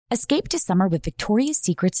Escape to summer with Victoria's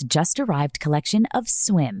Secret's just-arrived collection of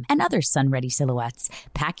swim and other sun-ready silhouettes.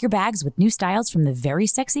 Pack your bags with new styles from the Very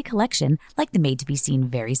Sexy collection, like the made-to-be-seen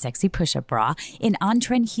Very Sexy push-up bra, in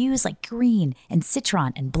on-trend hues like green and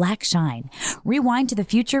citron and black shine. Rewind to the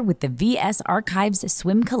future with the VS Archives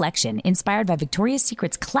swim collection, inspired by Victoria's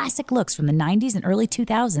Secret's classic looks from the 90s and early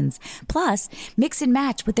 2000s. Plus, mix and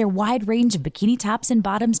match with their wide range of bikini tops and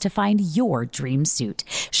bottoms to find your dream suit.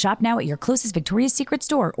 Shop now at your closest Victoria's Secret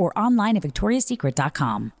store or online at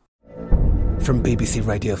victoriassecret.com. From BBC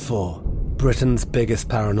Radio 4, Britain's biggest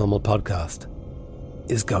paranormal podcast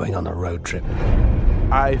is going on a road trip.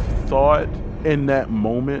 I thought in that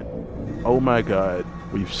moment, oh my God,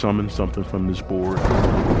 we've summoned something from this board.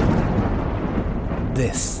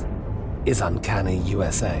 This is Uncanny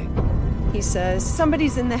USA. He says,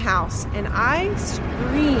 somebody's in the house, and I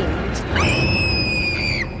screamed.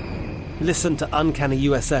 Listen to Uncanny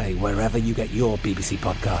USA wherever you get your BBC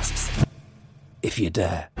podcasts, if you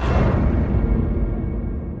dare.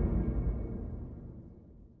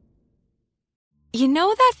 You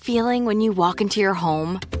know that feeling when you walk into your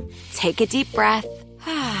home, take a deep breath,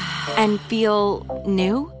 and feel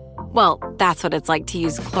new? Well, that's what it's like to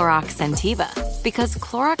use Clorox Scentiva. Because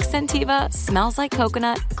Clorox Scentiva smells like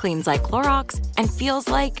coconut, cleans like Clorox, and feels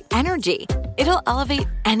like energy. It'll elevate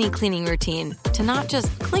any cleaning routine to not just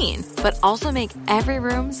clean, but also make every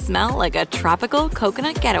room smell like a tropical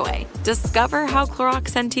coconut getaway. Discover how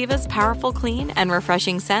Clorox Scentiva's powerful clean and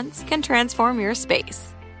refreshing scents can transform your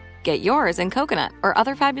space. Get yours in coconut or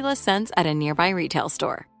other fabulous scents at a nearby retail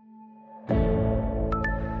store.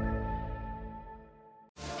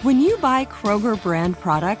 When you buy Kroger brand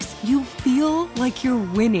products, you feel like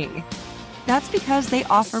you're winning. That's because they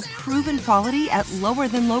offer proven quality at lower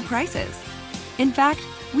than low prices. In fact,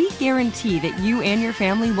 we guarantee that you and your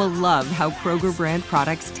family will love how Kroger brand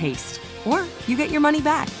products taste, or you get your money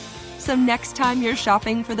back. So next time you're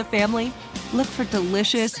shopping for the family, look for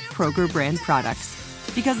delicious Kroger brand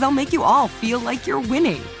products, because they'll make you all feel like you're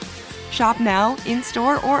winning. Shop now,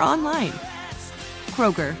 in-store, or online.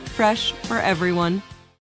 Kroger, fresh for everyone.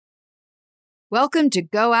 Welcome to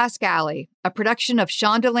Go Ask Allie, a production of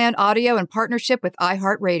Shondaland Audio in partnership with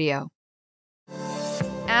iHeartRadio.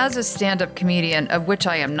 As a stand-up comedian, of which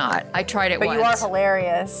I am not, I tried it once. But you are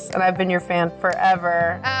hilarious, and I've been your fan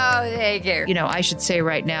forever. Oh, thank you. You know, I should say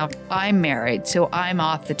right now, I'm married, so I'm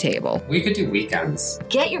off the table. We could do weekends.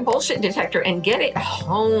 Get your bullshit detector and get it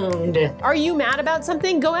honed. Are you mad about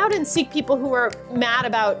something? Go out and seek people who are mad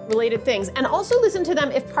about related things, and also listen to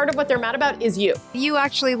them if part of what they're mad about is you. You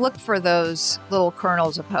actually look for those little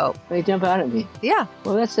kernels of hope. They jump out at me. Yeah.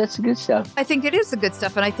 Well, that's the good stuff. I think it is the good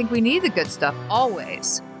stuff, and I think we need the good stuff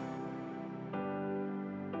always.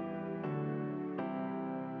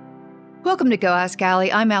 Welcome to Go Ask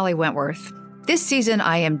Allie. I'm Allie Wentworth. This season,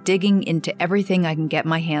 I am digging into everything I can get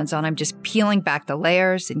my hands on. I'm just peeling back the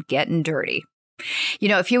layers and getting dirty. You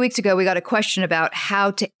know, a few weeks ago, we got a question about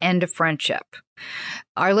how to end a friendship.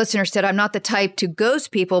 Our listener said, I'm not the type to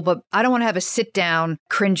ghost people, but I don't want to have a sit-down,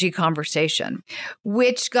 cringy conversation,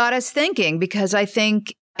 which got us thinking, because I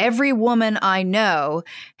think every woman I know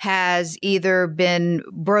has either been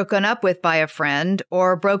broken up with by a friend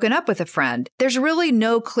or broken up with a friend. There's really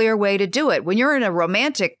no clear way to do it. When you're in a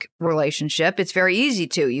romantic relationship, it's very easy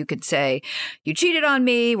to. You could say, you cheated on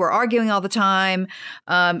me, we're arguing all the time,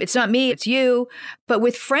 it's not me, it's you. But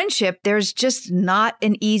with friendship, there's just not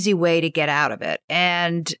an easy way to get out of it.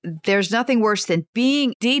 And there's nothing worse than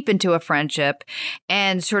being deep into a friendship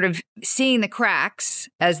and sort of seeing the cracks,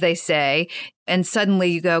 as they say, and suddenly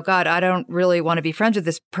you go, God, I don't really want to be friends with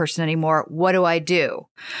this person anymore. What do I do?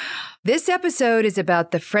 This episode is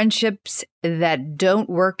about the friendships that don't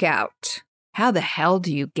work out. How the hell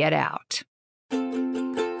do you get out?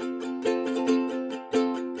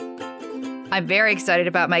 I'm very excited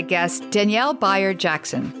about my guest, Danielle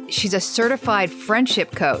Bayard-Jackson. She's a certified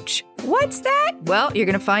friendship coach. What's that? Well, you're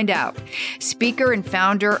going to find out. Speaker and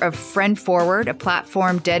founder of Friend Forward, a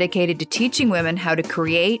platform dedicated to teaching women how to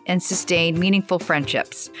create and sustain meaningful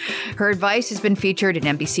friendships. Her advice has been featured in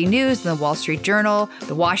NBC News, the Wall Street Journal,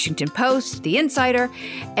 the Washington Post, The Insider,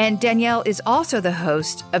 and Danielle is also the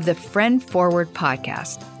host of the Friend Forward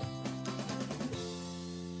podcast.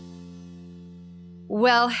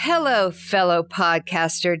 Well, hello, fellow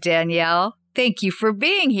podcaster Danielle. Thank you for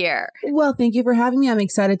being here. Well, thank you for having me. I'm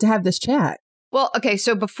excited to have this chat. Well, okay,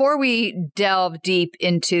 so before we delve deep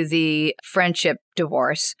into the friendship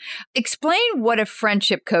divorce, explain what a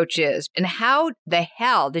friendship coach is and how the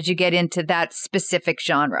hell did you get into that specific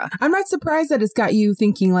genre? I'm not surprised that it's got you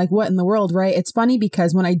thinking like, what in the world, right? It's funny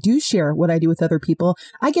because when I do share what I do with other people,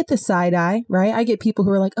 I get the side eye, right? I get people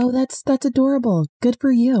who are like, oh, that's adorable. Good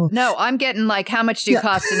for you. No, I'm getting like, how much do you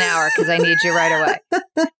cost an hour? Because I need you right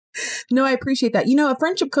away. No, I appreciate that. A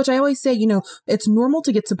friendship coach, I always say, it's normal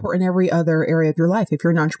to get support in every other area of your life. If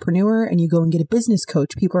you're an entrepreneur and you go and get a business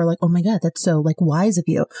coach, people are like, oh my God, that's so like wise of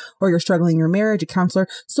you. Or you're struggling in your marriage, a counselor.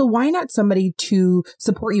 So why not somebody to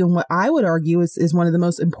support you in what I would argue is one of the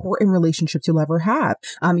most important relationships you'll ever have?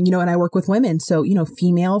 And I work with women. So,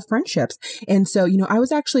 female friendships. And so, I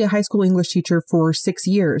was actually a high school English teacher for 6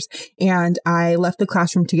 years and I left the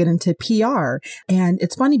classroom to get into PR. And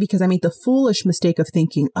it's funny because I made the foolish mistake of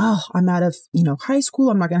thinking, oh, I'm out of, high school.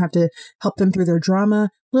 I'm not going to have to help them through their drama.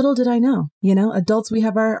 Little did I know, adults, we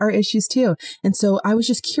have our issues too. And so I was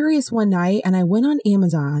just curious one night and I went on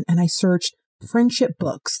Amazon and I searched friendship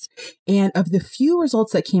books. And of the few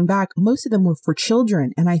results that came back, most of them were for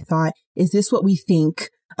children. And I thought, is this what we think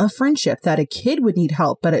of friendship, that a kid would need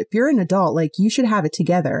help, but if you're an adult, like you should have it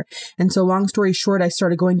together? And so long story short, I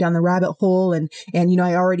started going down the rabbit hole and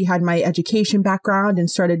I already had my education background and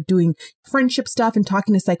started doing friendship stuff and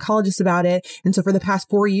talking to psychologists about it. And so for the past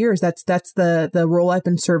 4 years, that's the role I've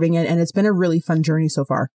been serving in. And it's been a really fun journey so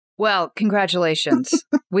far. Well, congratulations.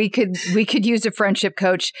 We could use a friendship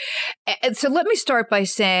coach. And so let me start by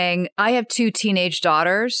saying I have 2 teenage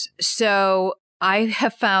daughters. So I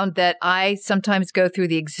have found that I sometimes go through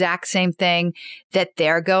the exact same thing that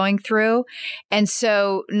they're going through. And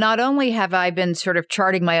so not only have I been sort of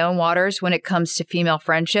charting my own waters when it comes to female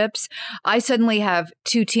friendships, I suddenly have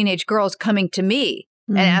 2 teenage girls coming to me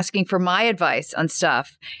and asking for my advice on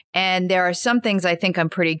stuff. And there are some things I think I'm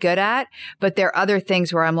pretty good at, but there are other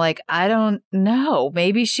things where I'm like, I don't know.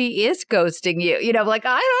 Maybe she is ghosting you. Like,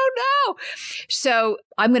 I don't know. So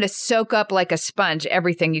I'm going to soak up like a sponge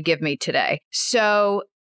everything you give me today. So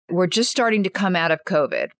we're just starting to come out of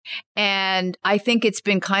COVID. And I think it's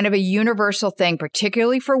been kind of a universal thing,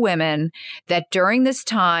 particularly for women, that during this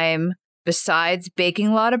time, besides baking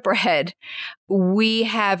a lot of bread, we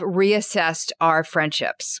have reassessed our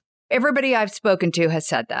friendships. Everybody I've spoken to has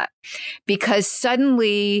said that, because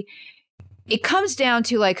suddenly it comes down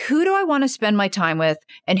to like, who do I want to spend my time with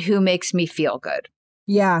and who makes me feel good?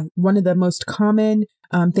 Yeah. One of the most common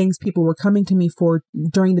things people were coming to me for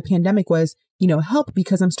during the pandemic was, help,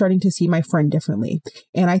 because I'm starting to see my friend differently.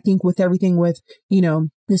 And I think with everything with,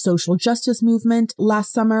 the social justice movement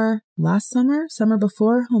summer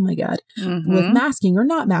before, oh my God, with masking or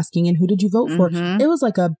not masking and who did you vote for? It was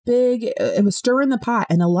like it was stirring the pot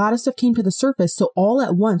and a lot of stuff came to the surface. So all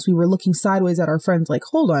at once we were looking sideways at our friends like,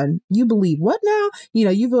 hold on, you believe what now?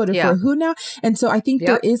 You voted for who now? And so I think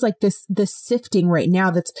there is like this sifting right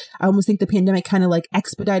now I almost think the pandemic kind of like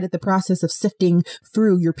expedited the process of sifting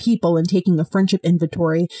through your people and taking a friendship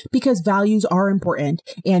inventory, because values are important.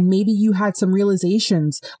 And maybe you had some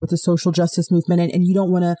realizations with the social justice movement and you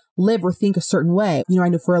don't want to live or think a certain way. I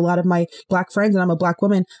know for a lot of my Black friends, and I'm a Black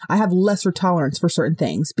woman, I have lesser tolerance for certain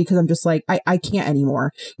things because I'm just like, I can't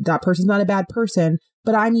anymore. That person's not a bad person,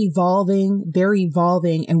 but I'm evolving, they're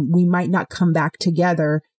evolving, and we might not come back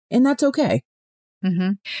together. And that's okay.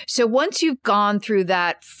 So once you've gone through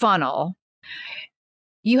that funnel,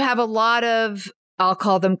 you have a lot of, I'll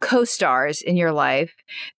call them co-stars in your life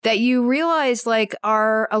that you realize like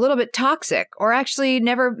are a little bit toxic or actually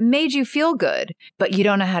never made you feel good, but you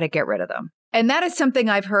don't know how to get rid of them. And that is something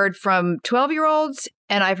I've heard from 12-year-olds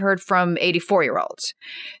and I've heard from 84-year-olds.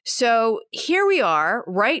 So here we are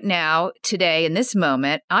right now, today, in this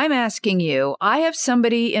moment. I'm asking you, I have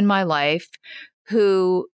somebody in my life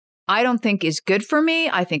who I don't think is good for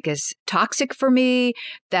me. I think is toxic for me,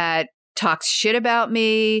 that talks shit about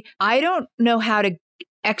me. I don't know how to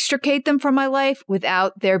extricate them from my life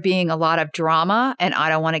without there being a lot of drama, and I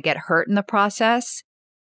don't want to get hurt in the process.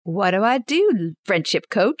 What do I do, friendship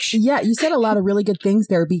coach? Yeah, you said a lot of really good things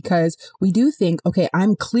there, because we do think, okay,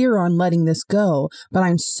 I'm clear on letting this go, but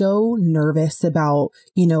I'm so nervous about,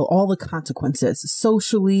 all the consequences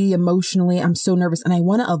socially, emotionally. I'm so nervous and I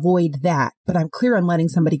want to avoid that, but I'm clear on letting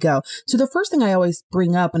somebody go. So the first thing I always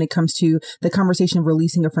bring up when it comes to the conversation of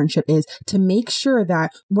releasing a friendship is to make sure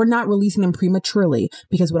that we're not releasing them prematurely.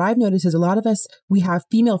 Because what I've noticed is a lot of us, we have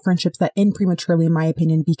female friendships that end prematurely, in my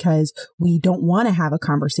opinion, because we don't want to have a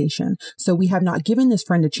conversation. So we have not given this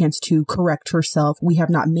friend a chance to correct herself. We have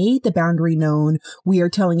not made the boundary known. We are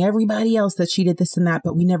telling everybody else that she did this and that,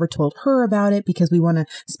 but we never told her about it because we want to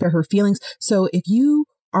spare her feelings. So if you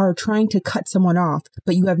are trying to cut someone off,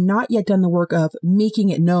 but you have not yet done the work of making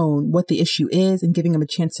it known what the issue is and giving them a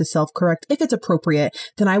chance to self-correct, if it's appropriate,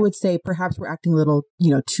 then I would say perhaps we're acting a little,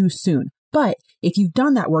 too soon. But if you've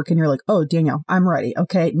done that work and you're like, oh, Danielle, I'm ready.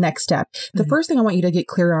 Okay, next step. The first thing I want you to get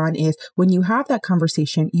clear on is when you have that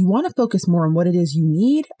conversation, you want to focus more on what it is you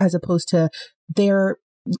need as opposed to their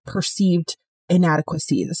perceived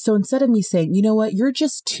inadequacies. So instead of me saying, you know what, you're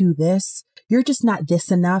just to this, you're just not this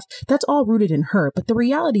enough, that's all rooted in her. But the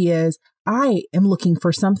reality is, I am looking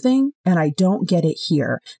for something and I don't get it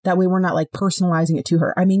here. That way we're not like personalizing it to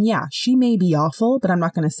her. I mean, yeah, she may be awful, but I'm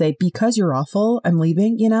not going to say because you're awful, I'm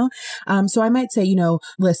leaving, So I might say,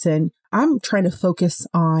 listen, I'm trying to focus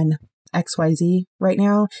on XYZ right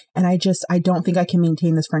now. And I don't think I can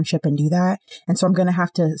maintain this friendship and do that. And so I'm going to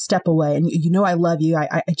have to step away. And I love you.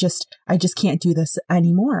 I just can't do this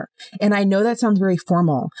anymore. And I know that sounds very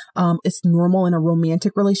formal. It's normal in a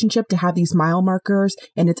romantic relationship to have these mile markers.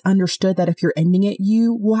 And it's understood that if you're ending it,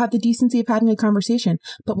 you will have the decency of having a conversation.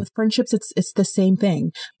 But with friendships, it's the same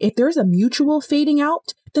thing. If there's a mutual fading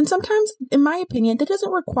out, then sometimes, in my opinion, that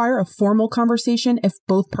doesn't require a formal conversation if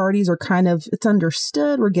both parties are it's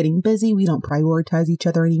understood, we're getting busy, we don't prioritize each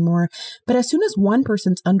other anymore. But as soon as one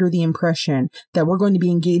person's under the impression that we're going to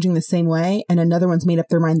be engaging the same way and another one's made up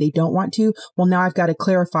their mind they don't want to, well, now I've got to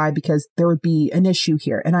clarify because there would be an issue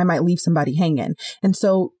here and I might leave somebody hanging. And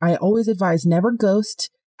so I always advise never ghost,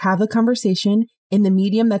 have a conversation in the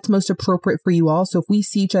medium that's most appropriate for you all. So if we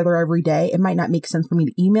see each other every day, it might not make sense for me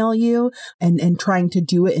to email you and trying to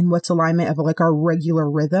do it in what's alignment of like our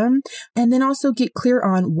regular rhythm. And then also get clear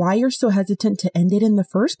on why you're so hesitant to end it in the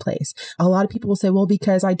first place. A lot of people will say, well,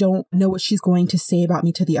 because I don't know what she's going to say about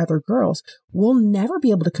me to the other girls. We'll never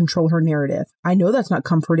be able to control her narrative. I know that's not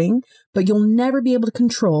comforting, but you'll never be able to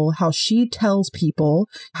control how she tells people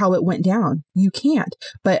how it went down. You can't.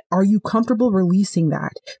 But are you comfortable releasing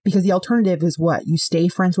that? Because the alternative is what? You stay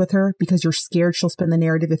friends with her because you're scared she'll spin the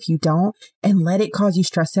narrative if you don't and let it cause you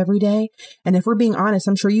stress every day. And if we're being honest,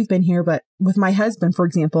 I'm sure you've been here, but with my husband, for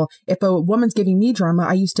example, if a woman's giving me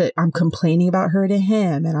drama, I'm complaining about her to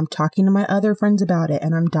him and I'm talking to my other friends about it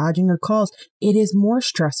and I'm dodging her calls. It is more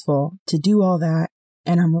stressful to do all that.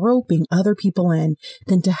 And I'm roping other people in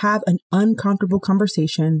than to have an uncomfortable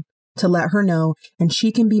conversation to let her know. And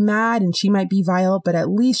she can be mad and she might be vile, but at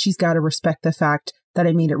least she's got to respect the fact that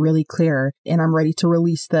I made it really clear and I'm ready to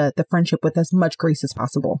release the friendship with as much grace as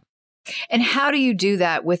possible. And how do you do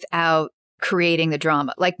that without creating the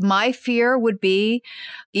drama? Like my fear would be,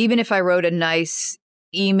 even if I wrote a nice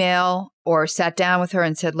email or sat down with her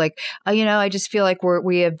and said like, I just feel like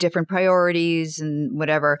we have different priorities and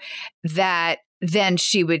whatever, that then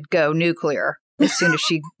she would go nuclear as soon as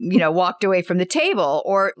she, walked away from the table.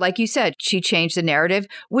 Or like you said, she changed the narrative,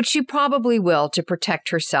 which she probably will to protect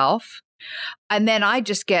herself. And then I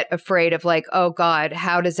just get afraid of like, oh God,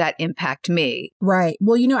 how does that impact me? Right.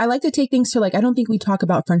 Well, I like to take things to I don't think we talk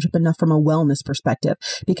about friendship enough from a wellness perspective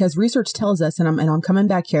because research tells us, and I'm coming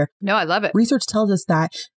back here. No, I love it. Research tells us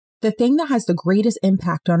that the thing that has the greatest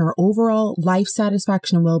impact on our overall life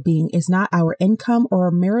satisfaction and well-being is not our income or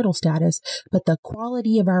our marital status, but the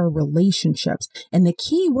quality of our relationships. And the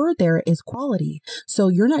key word there is quality. So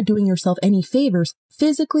you're not doing yourself any favors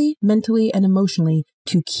physically, mentally, and emotionally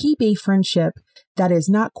to keep a friendship that is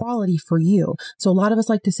not quality for you. So a lot of us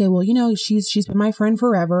like to say, well, she's been my friend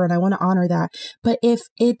forever and I want to honor that. But if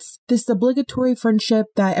it's this obligatory friendship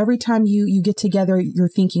that every time you get together, you're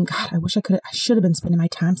thinking, God, I should have been spending my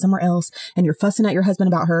time somewhere else. And you're fussing at your husband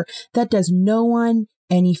about her. That does no one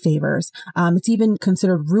any favors. It's even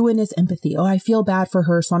considered ruinous empathy. Oh, I feel bad for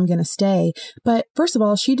her, so I'm going to stay. But first of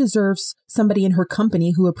all, she deserves somebody in her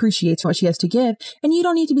company who appreciates what she has to give. And you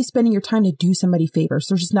don't need to be spending your time to do somebody favors.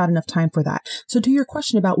 There's just not enough time for that. So to your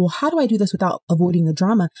question about, well, how do I do this without avoiding the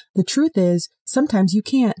drama? The truth is sometimes you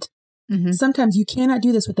can't. Mm-hmm. Sometimes you cannot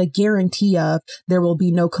do this with a guarantee of there will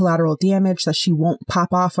be no collateral damage, that she won't pop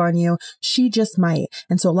off on you. She just might.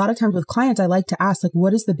 And so a lot of times with clients, I like to ask,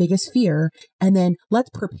 what is the biggest fear? And then let's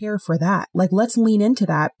prepare for that. Let's lean into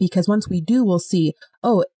that because once we do, we'll see,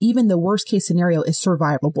 oh, even the worst case scenario is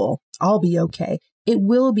survivable. I'll be okay. It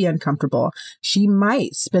will be uncomfortable. She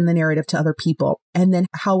might spin the narrative to other people. And then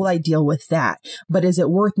how will I deal with that? But is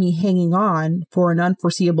it worth me hanging on for an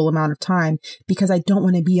unforeseeable amount of time because I don't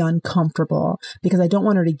want to be uncomfortable, because I don't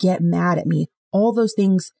want her to get mad at me? All those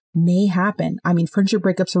things may happen. I mean, friendship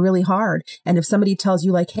breakups are really hard. And if somebody tells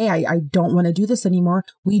you like, hey, I don't want to do this anymore,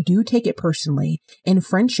 we do take it personally. In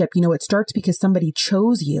friendship, it starts because somebody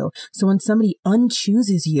chose you. So when somebody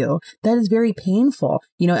unchooses you, that is very painful.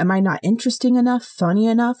 Am I not interesting enough, funny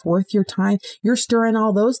enough, worth your time? You're stirring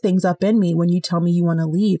all those things up in me when you tell me you want to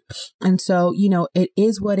leave. And so, it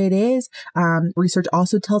is what it is. Research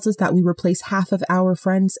also tells us that we replace half of our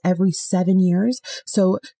friends every 7 years.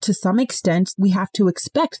 So to some extent, we have to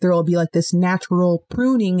expect there will be like this natural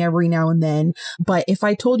pruning every now and then. But if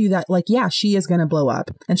I told you that, like, yeah, she is going to blow up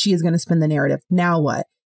and she is going to spin the narrative, now what?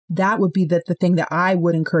 That would be the thing that I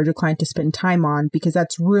would encourage a client to spend time on, because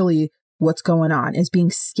that's really what's going on, is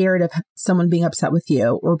being scared of someone being upset with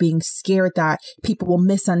you, or being scared that people will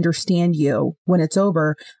misunderstand you when it's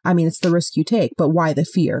over. I mean, it's the risk you take, but why the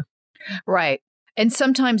fear? Right. And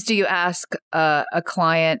sometimes do you ask a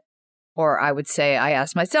client, or I would say I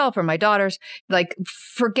ask myself or my daughters, like,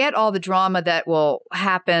 forget all the drama that will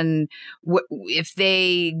happen if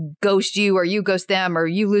they ghost you or you ghost them or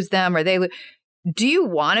you lose them or they lose. Do you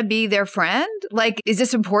want to be their friend? Like, is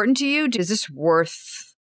this important to you? Is this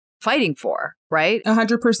worth fighting for? Right?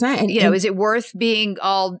 100%. And is it worth being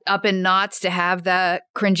all up in knots to have that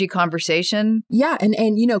cringy conversation? Yeah. And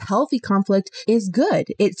healthy conflict is good.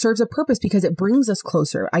 It serves a purpose because it brings us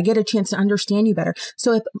closer. I get a chance to understand you better.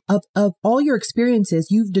 So if of all your experiences,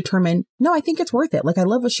 you've determined, no, I think it's worth it. Like, I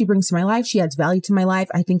love what she brings to my life. She adds value to my life.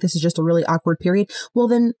 I think this is just a really awkward period. Well,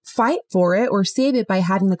 then fight for it or save it by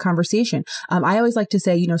having the conversation. I always like to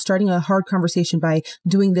say, starting a hard conversation by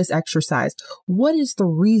doing this exercise. What is the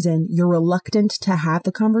reason you're reluctant to have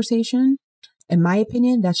the conversation? In my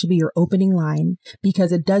opinion, that should be your opening line,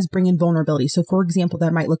 because it does bring in vulnerability. So for example,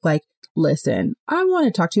 that might look like, listen, I want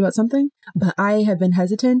to talk to you about something, but I have been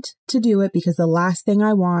hesitant to do it because the last thing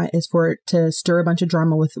I want is for it to stir a bunch of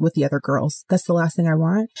drama with the other girls. That's the last thing I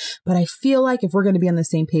want. But I feel like if we're going to be on the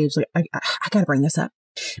same page, like I got to bring this up.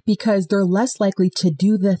 Because they're less likely to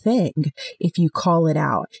do the thing if you call it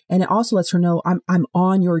out. And it also lets her know I'm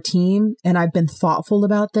on your team and I've been thoughtful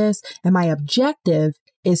about this. And my objective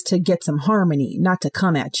is to get some harmony, not to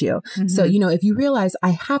come at you. Mm-hmm. So, if you realize I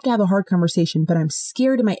have to have a hard conversation, but I'm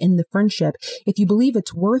scared it might end the friendship. If you believe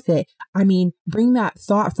it's worth it, bring that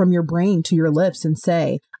thought from your brain to your lips and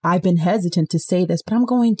say, I've been hesitant to say this, but I'm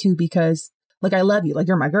going to, because like, I love you, like,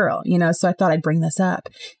 you're my girl, so I thought I'd bring this up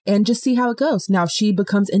and just see how it goes. Now, if she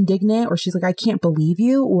becomes indignant or she's like, I can't believe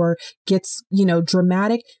you, or gets,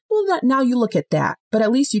 dramatic, well, now you look at that. But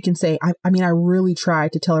at least you can say, I really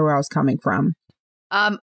tried to tell her where I was coming from.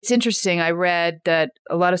 It's interesting. I read that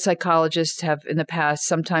a lot of psychologists have in the past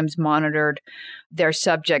sometimes monitored their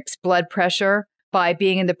subjects' blood pressure by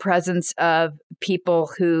being in the presence of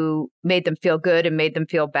people who made them feel good and made them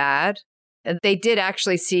feel bad. And they did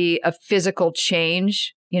actually see a physical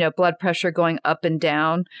change, blood pressure going up and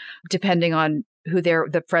down, depending on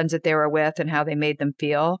the friends that they were with and how they made them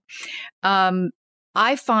feel.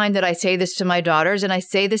 I find that I say this to my daughters and I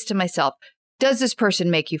say this to myself. Does this person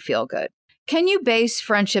make you feel good? Can you base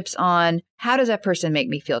friendships on how does that person make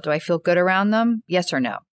me feel? Do I feel good around them? Yes or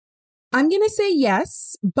no? I'm going to say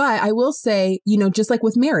yes, but I will say, just like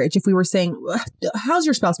with marriage, if we were saying, how's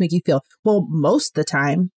your spouse make you feel? Well, most of the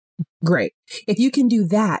time, great. If you can do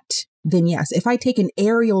that, then yes. If I take an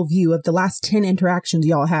aerial view of the last 10 interactions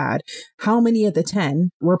y'all had, how many of the 10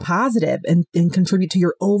 were positive and contribute to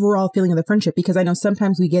your overall feeling of the friendship? Because I know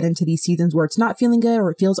sometimes we get into these seasons where it's not feeling good or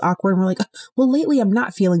it feels awkward and we're like, well, lately I'm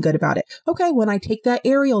not feeling good about it. Okay, when I take that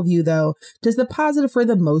aerial view though, does the positive for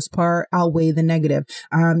the most part outweigh the negative?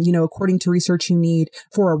 According to research, you need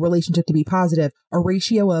for a relationship to be positive, a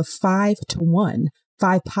ratio of 5 to 1.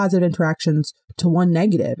 5 positive interactions to 1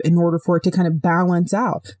 negative in order for it to kind of balance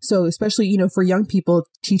out. So especially, for young people,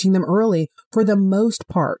 teaching them early, for the most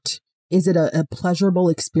part, is it a pleasurable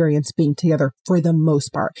experience being together for the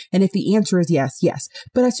most part? And if the answer is yes, yes.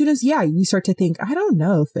 But as soon as, we start to think, I don't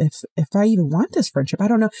know if I even want this friendship. I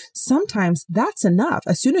don't know. Sometimes that's enough.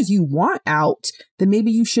 As soon as you want out, then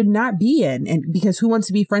maybe you should not be in. And because who wants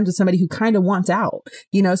to be friends with somebody who kind of wants out?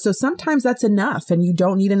 So sometimes that's enough and you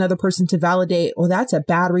don't need another person to validate, well, that's a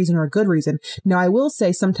bad reason or a good reason. Now, I will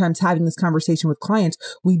say sometimes having this conversation with clients,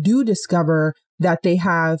 we do discover that they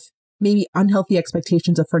have maybe unhealthy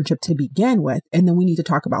expectations of friendship to begin with. And then we need to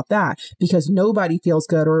talk about that because nobody feels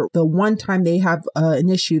good, or the one time they have an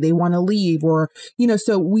issue, they want to leave, or,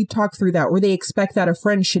 so we talk through that, or they expect that a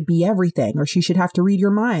friend should be everything, or she should have to read your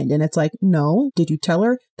mind. And it's like, no, did you tell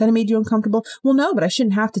her that it made you uncomfortable? Well, no, but I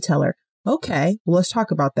shouldn't have to tell her. Okay, well, let's talk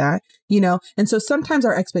about that, And so sometimes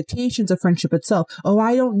our expectations of friendship itself,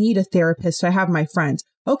 I don't need a therapist. I have my friends.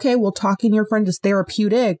 Okay, well, talking to your friend is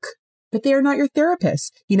therapeutic. but they are not your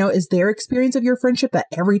therapist. You know, is their experience of your friendship that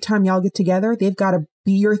every time y'all get together, they've got to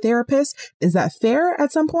be your therapist? Is that fair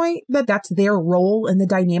at some point that that's their role in the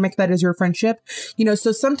dynamic that is your friendship? You know,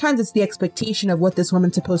 so sometimes it's the expectation of what this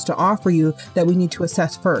woman's supposed to offer you that we need to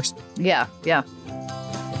assess first. Yeah.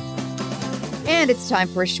 And it's time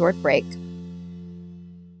for a short break.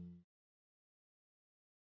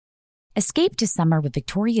 Escape to summer with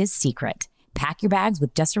Victoria's Secret. Pack your bags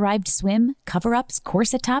with just-arrived swim, cover-ups,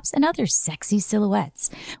 corset tops, and other sexy silhouettes.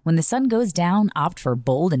 When the sun goes down, opt for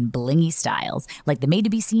bold and blingy styles, like the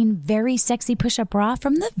made-to-be-seen Very Sexy Push-Up Bra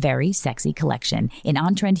from the Very Sexy Collection, in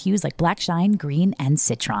on-trend hues like black shine, green, and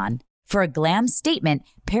citron. For a glam statement,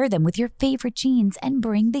 pair them with your favorite jeans and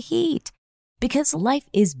bring the heat. Because life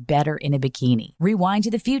is better in a bikini. Rewind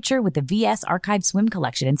to the future with the VS Archive Swim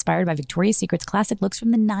Collection inspired by Victoria's Secret's classic looks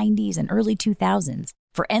from the 90s and early 2000s.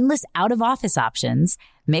 For endless out-of-office options,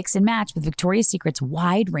 mix and match with Victoria's Secret's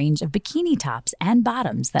wide range of bikini tops and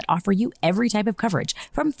bottoms that offer you every type of coverage,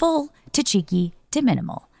 from full to cheeky to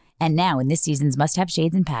minimal. And now in this season's must-have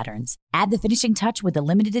shades and patterns, add the finishing touch with the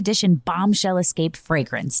limited edition Bombshell Escape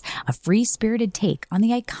fragrance, a free-spirited take on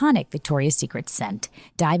the iconic Victoria's Secret scent.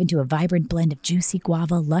 Dive into a vibrant blend of juicy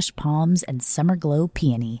guava, lush palms, and summer glow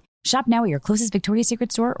peony. Shop now at your closest Victoria's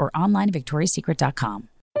Secret store or online at victoriassecret.com.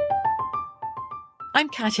 I'm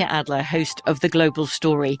Katya Adler, host of The Global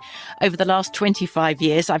Story. Over the last 25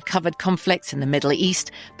 years, I've covered conflicts in the Middle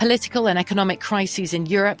East, political and economic crises in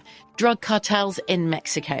Europe, drug cartels in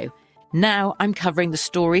Mexico. Now I'm covering the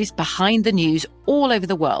stories behind the news all over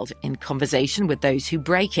the world in conversation with those who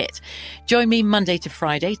break it. Join me Monday to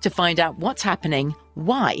Friday to find out what's happening,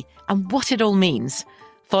 why, and what it all means.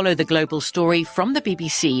 Follow The Global Story from the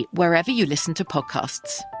BBC wherever you listen to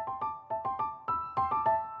podcasts.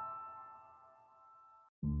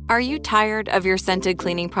 Are you tired of your scented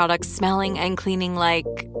cleaning products smelling and cleaning like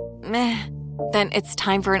meh? Then it's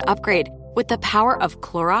time for an upgrade with the power of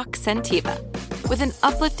Clorox Scentiva. With an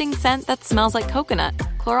uplifting scent that smells like coconut,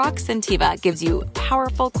 Clorox Scentiva gives you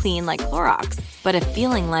powerful clean like Clorox, but a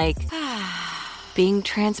feeling like being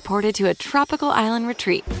transported to a tropical island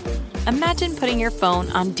retreat. Imagine putting your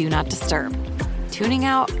phone on Do Not Disturb, tuning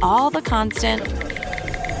out all the constant,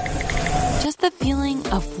 just the feeling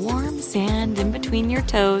of warm sand in between your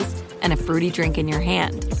toes and a fruity drink in your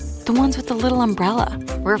hand. The ones with the little umbrella.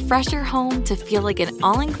 Refresh your home to feel like an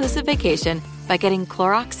all-inclusive vacation by getting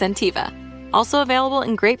Clorox Scentiva. Also available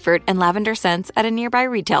in grapefruit and lavender scents at a nearby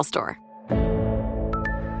retail store.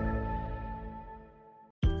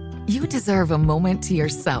 You deserve a moment to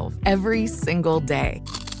yourself every single day.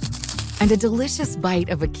 And a delicious bite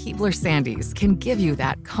of a Keebler Sandies can give you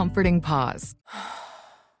that comforting pause.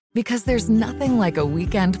 Because there's nothing like a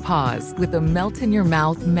weekend pause with the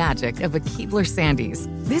melt-in-your-mouth magic of a Keebler Sandies.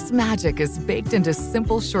 This magic is baked into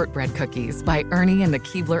simple shortbread cookies by Ernie and the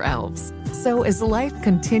Keebler Elves. So as life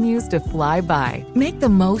continues to fly by, make the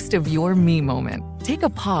most of your me moment. Take a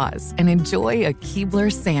pause and enjoy a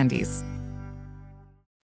Keebler Sandies.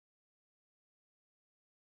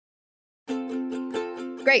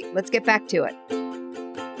 Great, let's get back to it.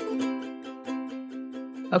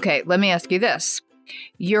 Okay, let me ask you this.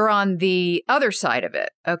 You're on the other side of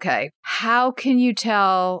it. Okay. How can you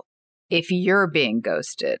tell if you're being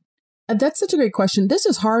ghosted? That's such a great question. This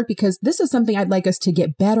is hard because this is something I'd like us to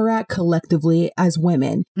get better at collectively as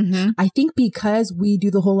women. Mm-hmm. I think because we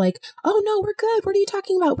do the whole like, oh no, we're good. What are you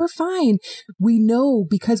talking about? We're fine. We know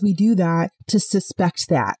because we do that to suspect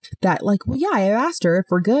that like, well, yeah, I asked her if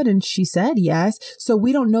we're good and she said yes. So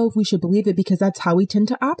we don't know if we should believe it because that's how we tend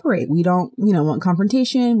to operate. We don't, want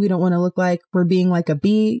confrontation. We don't want to look like we're being like a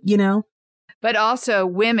bee, But also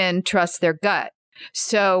women trust their gut.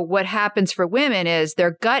 So what happens for women is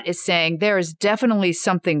their gut is saying there is definitely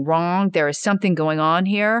something wrong. There is something going on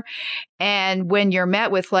here. And when you're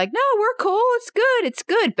met with like, no, we're cool. It's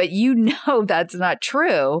good. But that's not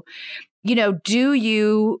true. Do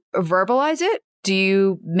you verbalize it? Do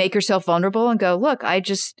you make yourself vulnerable and go, look, I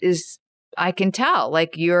can tell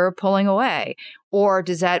like you're pulling away? Or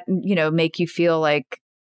does that, make you feel like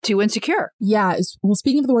too insecure? Yeah. Well,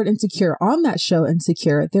 speaking of the word insecure, on that show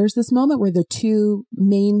Insecure, there's this moment where the two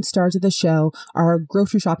main stars of the show are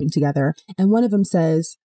grocery shopping together. And one of them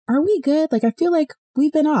says, are we good? Like, I feel like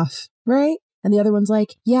we've been off, right? And the other one's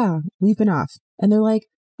like, yeah, we've been off. And they're like,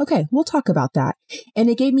 okay, we'll talk about that. And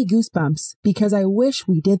it gave me goosebumps because I wish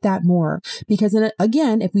we did that more. Because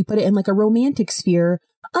again, if we put it in like a romantic sphere,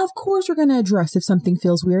 of course we're going to address if something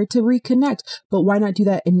feels weird to reconnect, but why not do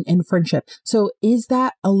that in friendship? So is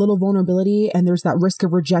that a little vulnerability and there's that risk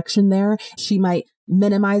of rejection there? She might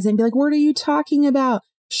minimize it and be like, what are you talking about?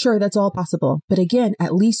 Sure, that's all possible. But again,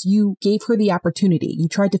 at least you gave her the opportunity. You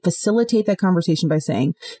tried to facilitate that conversation by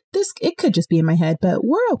saying, it could just be in my head, but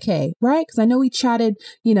we're okay, right? Because I know we chatted,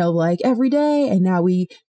 like every day, and now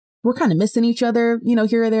we're kind of missing each other,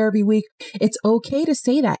 here or there every week. It's okay to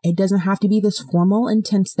say that. It doesn't have to be this formal,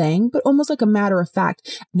 intense thing, but almost like a matter of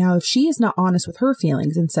fact. Now, if she is not honest with her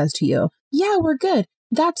feelings and says to you, yeah, we're good,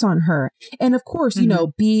 that's on her. And of course,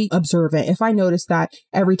 be observant. If I notice that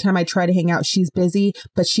every time I try to hang out, she's busy,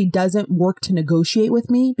 but she doesn't work to negotiate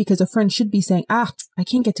with me, because a friend should be saying, I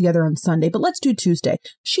can't get together on Sunday, but let's do Tuesday.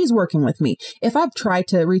 She's working with me. If I've tried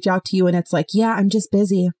to reach out to you and it's like, yeah, I'm just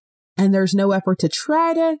busy, and there's no effort to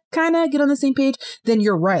try to kind of get on the same page, then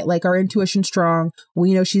you're right. Like, our intuition's strong.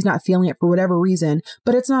 We know she's not feeling it for whatever reason,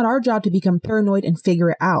 but it's not our job to become paranoid and figure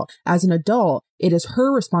it out. As an adult, it is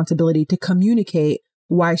her responsibility to communicate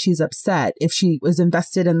why she's upset if she was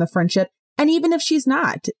invested in the friendship. And even if she's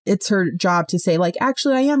not, it's her job to say, like,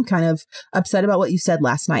 actually, I am kind of upset about what you said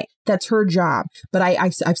last night. That's her job. But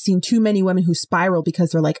I've seen too many women who spiral because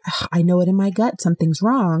they're like, I know it in my gut, something's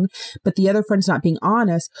wrong, but the other friend's not being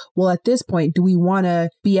honest. Well, at this point, do we want to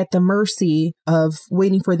be at the mercy of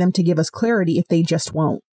waiting for them to give us clarity if they just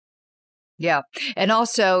won't? Yeah. And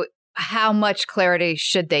also, how much clarity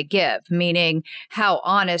should they give? Meaning, how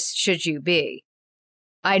honest should you be?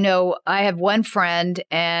 I know I have one friend,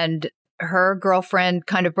 and her girlfriend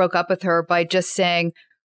kind of broke up with her by just saying,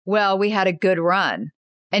 well, we had a good run.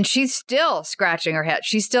 And she's still scratching her head.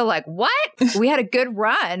 She's still like, what? We had a good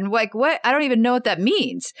run? Like, what? I don't even know what that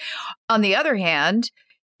means. On the other hand,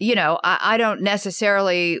 I don't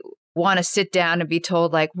necessarily want to sit down and be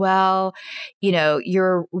told, like, well,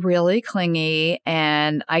 you're really clingy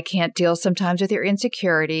and I can't deal sometimes with your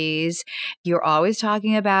insecurities. You're always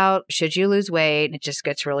talking about, should you lose weight? And it just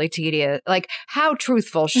gets really tedious. Like, how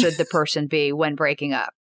truthful should the person be when breaking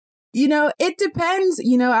up? It depends.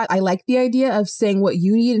 I like the idea of saying what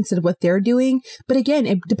you need instead of what they're doing. But again,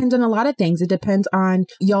 it depends on a lot of things. It depends on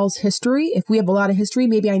y'all's history. If we have a lot of history,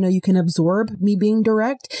 maybe I know you can absorb me being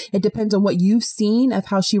direct. It depends on what you've seen of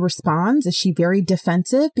how she responds. Is she very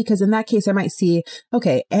defensive? Because in that case, I might see,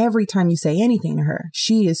 okay, every time you say anything to her,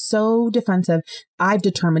 she is so defensive. I've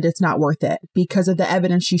determined it's not worth it because of the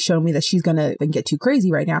evidence she's shown me that she's going to get too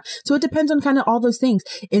crazy right now. So it depends on kind of all those things.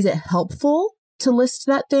 Is it helpful to list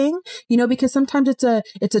that thing, because sometimes it's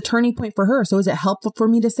a turning point for her. So is it helpful for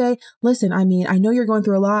me to say, listen, I know you're going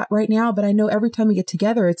through a lot right now, but I know every time we get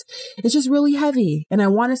together, it's just really heavy and I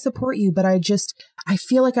want to support you, but I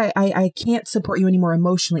feel like I can't support you anymore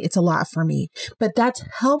emotionally. It's a lot for me, but that's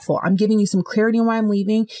helpful. I'm giving you some clarity on why I'm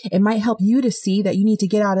leaving. It might help you to see that you need to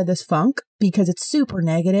get out of this funk because it's super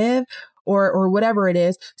negative, or whatever it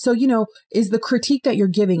is. So, is the critique that you're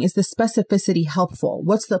giving, is the specificity helpful?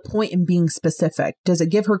 What's the point in being specific? Does it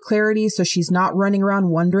give her clarity so she's not running around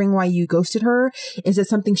wondering why you ghosted her? Is it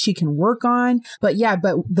something she can work on? But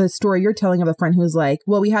the story you're telling of a friend who's like,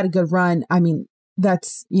 well, we had a good run.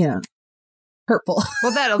 That's, hurtful.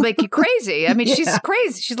 Well, that'll make you crazy. She's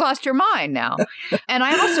crazy. She's lost her mind now. And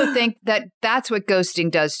I also think that that's what ghosting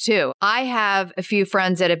does too. I have a few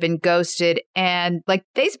friends that have been ghosted and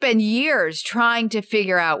they spend years trying to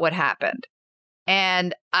figure out what happened.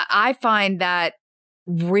 And I find that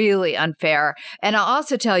really unfair. And I'll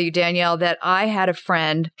also tell you, Danielle, that I had a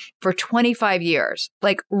friend for 25 years,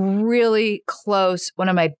 really close, one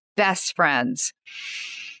of my best friends.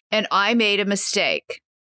 And I made a mistake.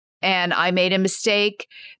 And I made a mistake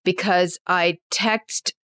because I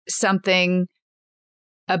texted something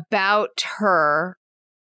about her,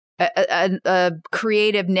 a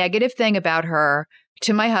creative negative thing about her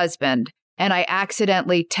to my husband, and I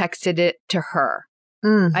accidentally texted it to her.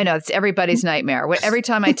 I know, it's everybody's nightmare. Every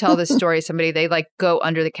time I tell this story, somebody, they go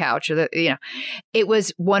under the couch or it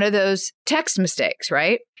was one of those text mistakes,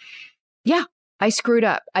 right? Yeah. I screwed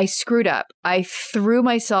up. I threw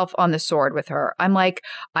myself on the sword with her.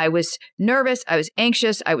 I was nervous. I was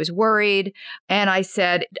anxious. I was worried. And I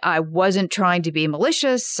said, I wasn't trying to be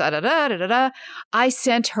malicious. I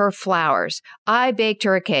sent her flowers. I baked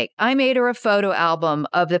her a cake. I made her a photo album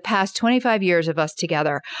of the past 25 years of us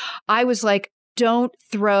together. I was like, don't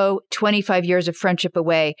throw 25 years of friendship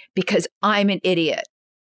away because I'm an idiot.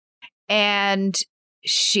 And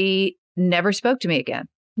she never spoke to me again.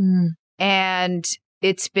 And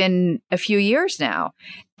it's been a few years now.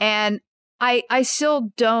 And I still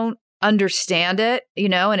don't understand it,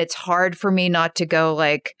 and it's hard for me not to go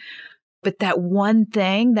but that one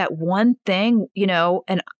thing,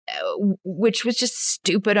 and which was just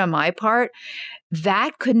stupid on my part,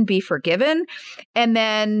 that couldn't be forgiven. And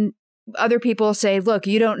then other people say, look,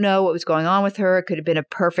 you don't know what was going on with her. It could have been a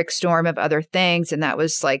perfect storm of other things. And that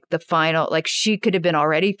was like the final, like she could have been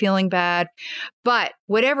already feeling bad. But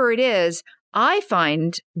whatever it is, I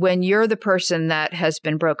find when you're the person that has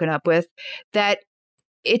been broken up with, that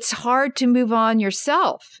it's hard to move on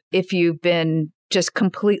yourself if you've been just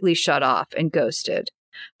completely shut off and ghosted.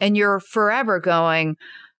 And you're forever going,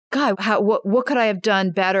 God, what could I have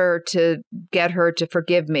done better to get her to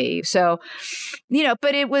forgive me? So,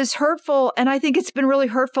 but it was hurtful. And I think it's been really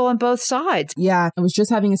hurtful on both sides. Yeah. I was just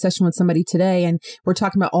having a session with somebody today and we're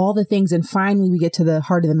talking about all the things. And finally we get to the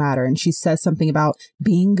heart of the matter. And she says something about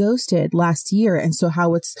being ghosted last year. And so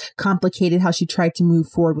how it's complicated, how she tried to move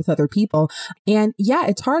forward with other people. And yeah,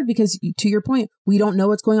 it's hard because to your point, we don't know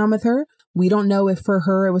what's going on with her. We don't know if for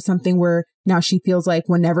her it was something where now she feels like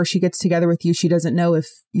whenever she gets together with you, she doesn't know if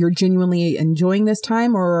you're genuinely enjoying this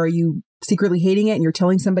time or are you secretly hating it and you're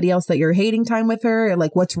telling somebody else that you're hating time with her,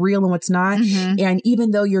 like what's real and what's not. Mm-hmm. And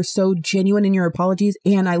even though you're so genuine in your apologies,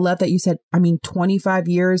 and I love that you said, 25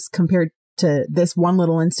 years compared to this one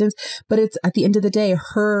little instance, but it's at the end of the day,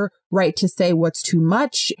 her right to say what's too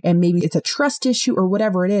much. And maybe it's a trust issue or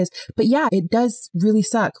whatever it is. But yeah, it does really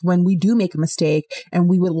suck when we do make a mistake and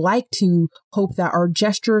we would like to hope that our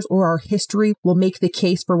gestures or our history will make the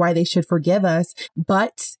case for why they should forgive us,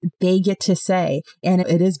 but they get to say, and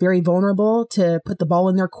it is very vulnerable to put the ball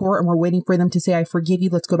in their court and we're waiting for them to say, I forgive you.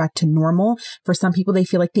 Let's go back to normal. For some people, they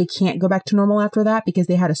feel like they can't go back to normal after that because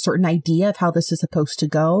they had a certain idea of how this is supposed to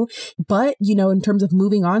go. But, in terms of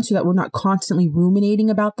moving on so that we're not constantly ruminating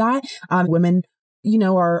about that, women,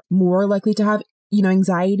 are more likely to have,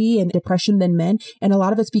 anxiety and depression than men. And a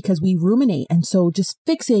lot of it's because we ruminate. And so just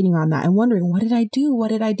fixating on that and wondering, what did I do? What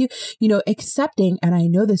did I do? Accepting, and I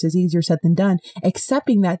know this is easier said than done,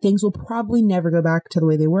 accepting that things will probably never go back to the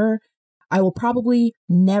way they were. I will probably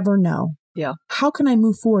never know. Yeah. How can I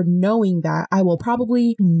move forward knowing that I will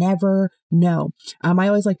probably never know? I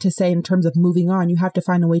always like to say in terms of moving on, you have to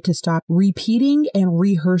find a way to stop repeating and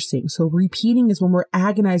rehearsing. So repeating is when we're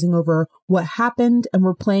agonizing over what happened and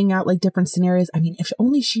we're playing out like different scenarios. If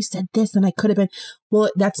only she said this, then I could have been, well,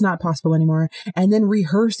 that's not possible anymore. And then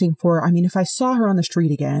rehearsing for, if I saw her on the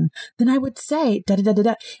street again, then I would say da da da da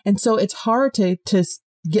da. And so it's hard to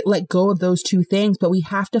let go of those two things, but we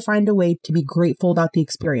have to find a way to be grateful about the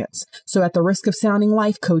experience. So at the risk of sounding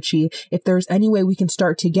life coachy, if there's any way we can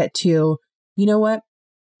start to get to, you know what?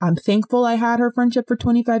 I'm thankful I had her friendship for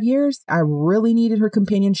 25 years. I really needed her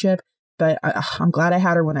companionship, but I'm glad I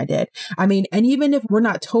had her when I did. And even if we're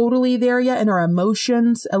not totally there yet in our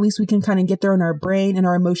emotions, at least we can kind of get there in our brain and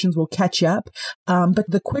our emotions will catch up. But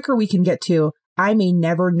the quicker we can get to, I may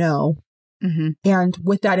never know. Mm-hmm. And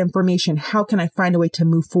with that information, how can I find a way to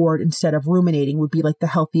move forward instead of ruminating would be like the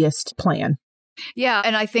healthiest plan. Yeah.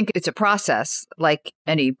 And I think it's a process like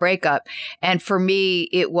any breakup. And for me,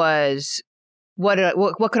 it was, what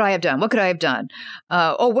could I have done? What could I have done?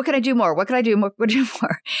 What could I do more? What could I do more? What could I do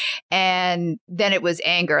more? And then it was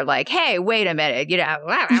anger, like, hey, wait a minute,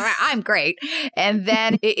 I'm great. And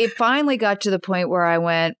then it finally got to the point where I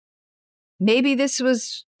went, maybe this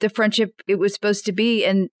was the friendship it was supposed to be.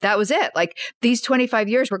 And that was it. Like these 25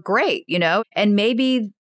 years were great, and maybe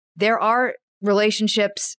there are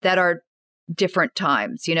relationships that are different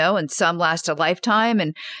times, and some last a lifetime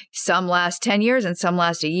and some last 10 years and some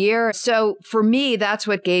last a year. So for me, that's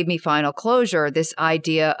what gave me final closure. This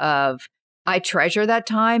idea of I treasure that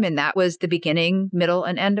time. And that was the beginning, middle,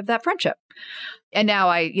 and end of that friendship. And now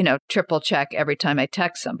I, triple check every time I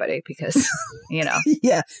text somebody because,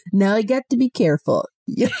 Yeah. Now I got to be careful.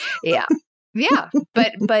 Yeah. Yeah. Yeah.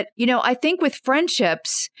 But, I think with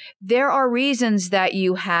friendships, there are reasons that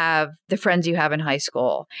you have the friends you have in high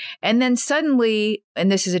school. And then suddenly,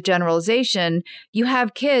 and this is a generalization, you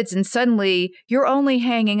have kids and suddenly you're only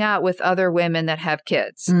hanging out with other women that have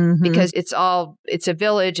kids because it's a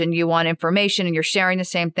village and you want information and you're sharing the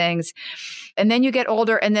same things. And then you get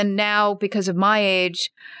older. And then now, because of my age,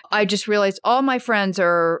 I just realized all my friends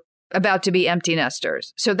are about to be empty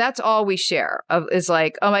nesters. So that's all we share is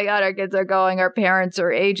like, oh my God, our kids are going, our parents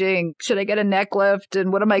are aging. Should I get a neck lift?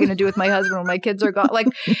 And what am I going to do with my husband when my kids are gone? Like,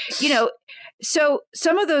 so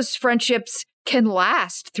some of those friendships can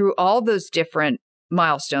last through all those different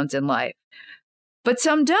milestones in life, but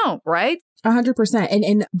some don't, right? 100%.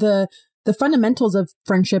 And the The fundamentals of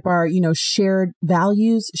friendship are, shared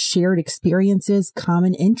values, shared experiences,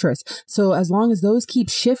 common interests. So as long as those keep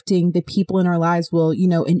shifting, the people in our lives will,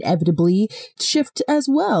 inevitably shift as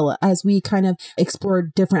well as we kind of explore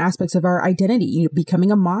different aspects of our identity.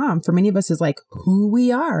 Becoming a mom for many of us is like who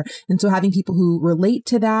we are. And so having people who relate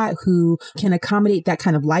to that, who can accommodate that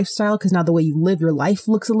kind of lifestyle, because now the way you live your life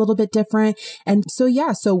looks a little bit different. And so,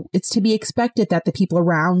 so it's to be expected that the people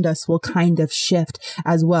around us will kind of shift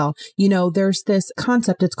as well. There's this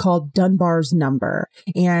concept, it's called Dunbar's number.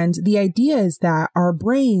 And the idea is that our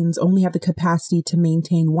brains only have the capacity to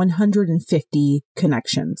maintain 150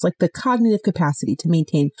 connections, like the cognitive capacity to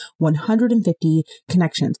maintain 150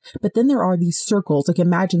 connections. But then there are these circles, like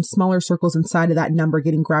imagine smaller circles inside of that number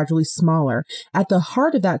getting gradually smaller. At the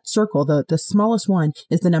heart of that circle, the smallest one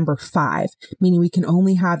is the number 5, meaning we can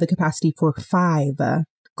only have the capacity for 5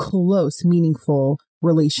 close, meaningful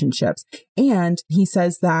relationships. And he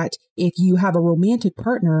says that if you have a romantic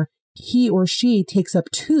partner, he or she takes up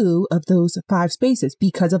 2 of those 5 spaces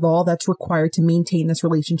because of all that's required to maintain this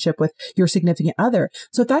relationship with your significant other.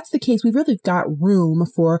 So if that's the case, we've really got room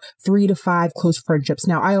for 3 to 5 close friendships.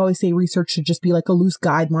 Now, I always say research should just be like a loose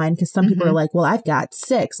guideline because some people are like, well, I've got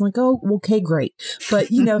 6. I'm like, oh, okay, great. But,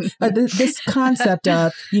 this concept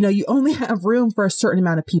of, you only have room for a certain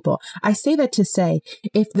amount of people. I say that to say,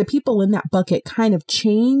 if the people in that bucket kind of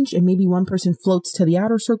change and maybe one person floats to the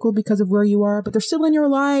outer circle because of where you are, but they're still in your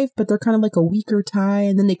life, but they're kind of like a weaker tie,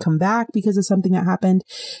 and then they come back because of something that happened,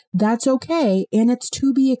 that's okay. And it's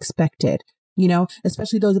to be expected.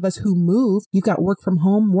 Especially those of us who move, you've got work from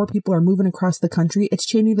home, more people are moving across the country. It's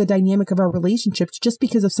changing the dynamic of our relationships just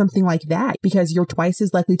because of something like that, because you're twice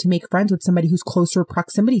as likely to make friends with somebody who's closer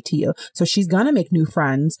proximity to you. So she's going to make new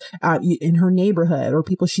friends in her neighborhood or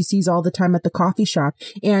people she sees all the time at the coffee shop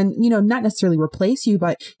and, not necessarily replace you,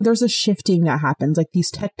 but there's a shifting that happens, like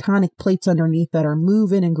these tectonic plates underneath that are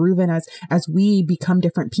moving and grooving as we become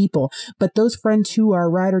different people. But those friends who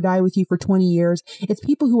are ride or die with you for 20 years, it's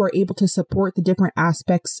people who are able to support the different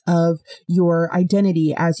aspects of your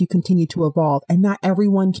identity as you continue to evolve. And not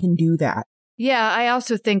everyone can do that. Yeah, I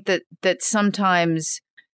also think that sometimes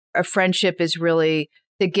a friendship is really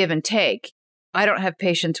the give and take. I don't have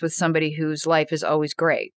patience with somebody whose life is always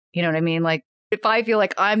great. You know what I mean? Like, if I feel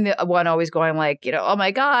like I'm the one always going like, oh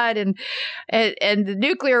my God, and the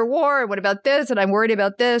nuclear war, and what about this? And I'm worried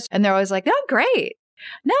about this. And they're always like, oh, great.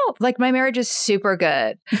 No, like my marriage is super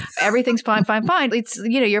good. Everything's fine. It's,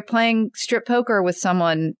 you're playing strip poker with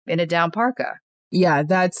someone in a down parka. Yeah,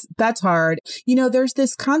 that's hard. There's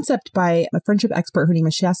this concept by a friendship expert. Her name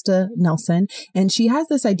is Shasta Nelson, and she has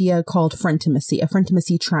this idea called frientimacy, a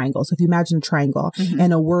frientimacy triangle. So if you imagine a triangle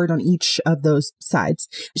and a word on each of those sides,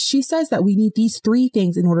 she says that we need these 3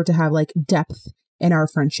 things in order to have like depth in our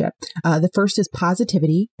friendship. The first is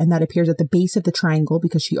positivity, and that appears at the base of the triangle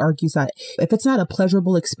because she argues that if it's not a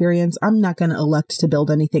pleasurable experience, I'm not going to elect to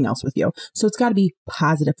build anything else with you. So it's got to be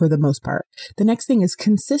positive for the most part. The next thing is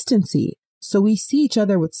consistency. So we see each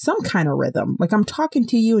other with some kind of rhythm, like I'm talking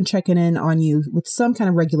to you and checking in on you with some kind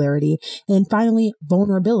of regularity. And finally,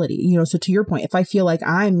 vulnerability. So to your point, if I feel like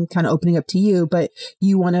I'm kind of opening up to you, but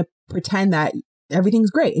you want to pretend that everything's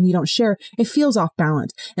great and you don't share, it feels off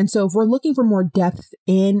balance. And so if we're looking for more depth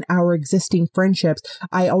in our existing friendships,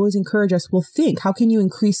 I always encourage us, think, how can you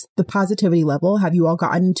increase the positivity level? Have you all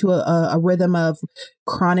gotten into a rhythm of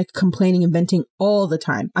chronic complaining and venting all the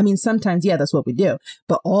time? I mean, sometimes, yeah, that's what we do,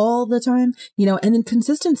 but all the time, and then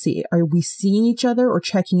consistency. Are we seeing each other or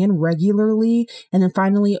checking in regularly? And then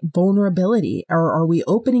finally, vulnerability. Are we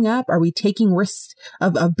opening up? Are we taking risks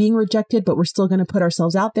of being rejected, but we're still going to put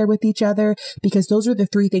ourselves out there with each other? Because those are the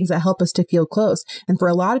 3 things that help us to feel close. And for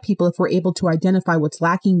a lot of people, if we're able to identify what's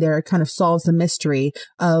lacking there, it kind of solves the mystery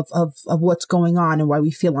of what's going on and why we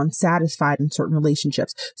feel unsatisfied in certain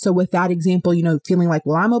relationships. So with that example, feeling like,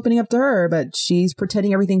 well, I'm opening up to her, but she's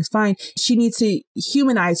pretending everything's fine. She needs to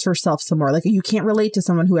humanize herself some more. Like, you can't relate to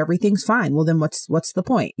someone who everything's fine. Well, then what's the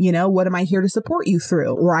point? What am I here to support you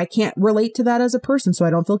through? Or I can't relate to that as a person, so I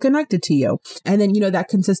don't feel connected to you. And then, that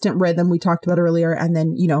consistent rhythm we talked about earlier. And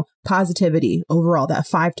then, positivity overall, that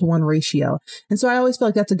 5-to-1 ratio. And so I always feel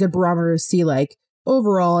like that's a good barometer to see, like,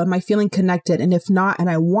 overall, am I feeling connected? And if not, and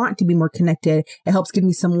I want to be more connected, it helps give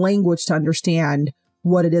me some language to understand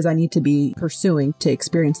what it is I need to be pursuing to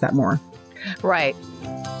experience that more. Right.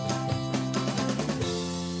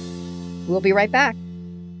 We'll be right back.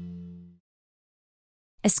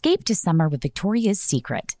 Escape to summer with Victoria's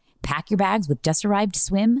Secret. Pack your bags with just-arrived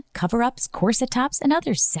swim, cover-ups, corset tops, and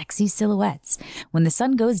other sexy silhouettes. When the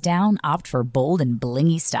sun goes down, opt for bold and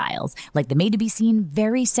blingy styles, like the made-to-be-seen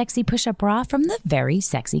Very Sexy Push-Up Bra from the Very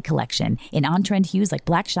Sexy Collection, in on-trend hues like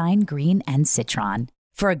black shine, green, and citron.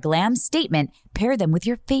 For a glam statement, pair them with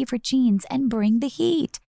your favorite jeans and bring the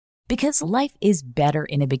heat. Because life is better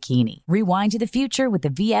in a bikini. Rewind to the future with the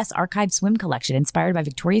VS Archive Swim Collection, inspired by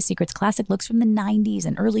Victoria's Secret's classic looks from the 90s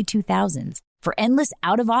and early 2000s. For endless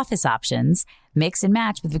out-of-office options, mix and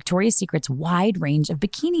match with Victoria's Secret's wide range of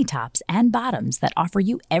bikini tops and bottoms that offer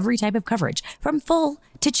you every type of coverage, from full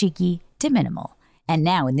to cheeky to minimal. And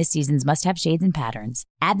now in this season's must-have shades and patterns,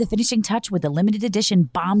 add the finishing touch with the limited edition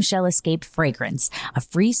Bombshell Escape fragrance, a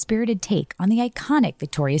free-spirited take on the iconic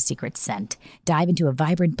Victoria's Secret scent. Dive into a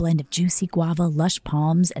vibrant blend of juicy guava, lush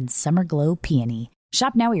palms, and summer glow peony.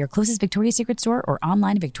 Shop now at your closest Victoria's Secret store or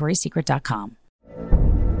online at victoriassecret.com.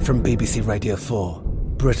 From BBC Radio 4,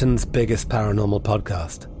 Britain's biggest paranormal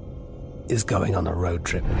podcast is going on a road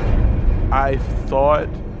trip. I thought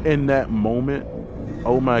in that moment,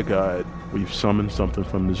 oh my God, we've summoned something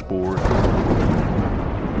from this board.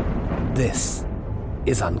 This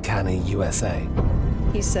is Uncanny USA.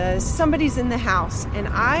 He says, somebody's in the house, and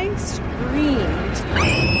I screamed.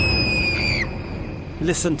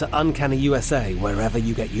 Listen to Uncanny USA wherever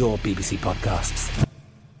you get your BBC podcasts,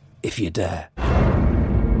 if you dare.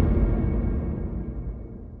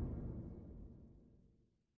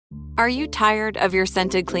 Are you tired of your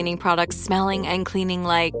scented cleaning products smelling and cleaning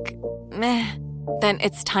like meh? Then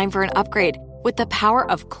it's time for an upgrade with the power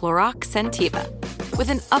of Clorox Scentiva. With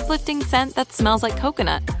an uplifting scent that smells like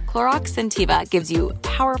coconut, Clorox Scentiva gives you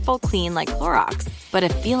powerful clean like Clorox, but a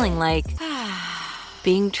feeling like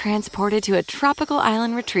being transported to a tropical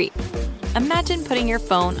island retreat. Imagine putting your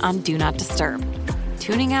phone on Do Not Disturb,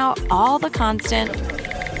 tuning out all the constant,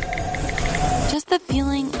 just the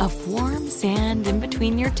feeling of warm sand in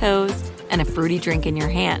between your toes and a fruity drink in your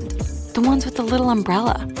hand. The ones with the little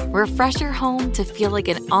umbrella. Refresh your home to feel like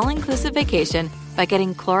an all-inclusive vacation by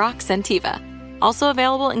getting Clorox Scentiva. Also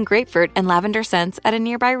available in grapefruit and lavender scents at a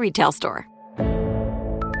nearby retail store.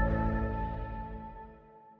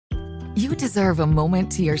 You deserve a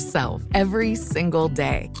moment to yourself every single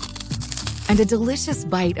day. And a delicious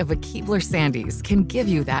bite of a Keebler Sandies can give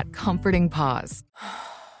you that comforting pause.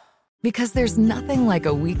 Because there's nothing like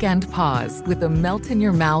a weekend pause with the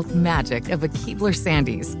melt-in-your-mouth magic of a Keebler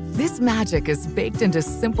Sandies. This magic is baked into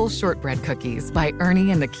simple shortbread cookies by Ernie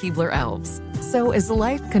and the Keebler Elves. So as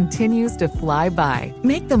life continues to fly by,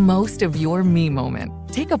 make the most of your me moment.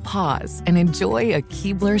 Take a pause and enjoy a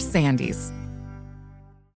Keebler Sandies.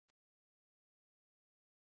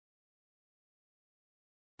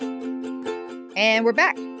 And we're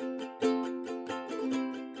back.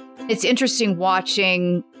 It's interesting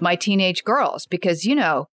watching my teenage girls because, you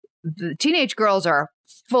know, the teenage girls are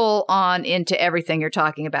full on into everything you're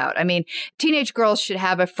talking about. I mean, teenage girls should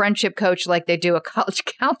have a friendship coach like they do a college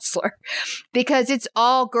counselor because it's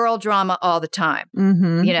all girl drama all the time,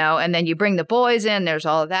 you know, and then you bring the boys in, there's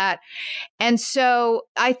all of that. And so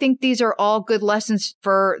I think these are all good lessons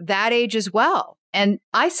for that age as well. And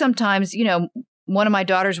I sometimes, you know, one of my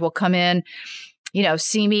daughters will come in, you know,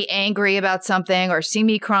 see me angry about something or see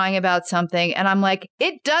me crying about something. And I'm like,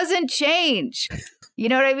 it doesn't change. You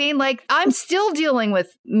know what I mean? Like, I'm still dealing with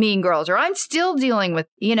Mean Girls, or I'm still dealing with,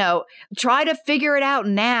 you know, try to figure it out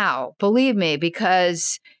now. Believe me,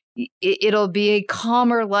 because it'll be a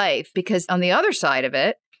calmer life. Because on the other side of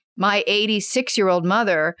it, my 86-year-old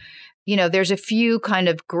mother, you know, there's a few kind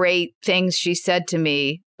of great things she said to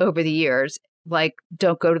me over the years. Like,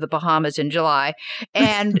 don't go to the Bahamas in July.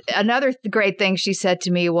 And another great thing she said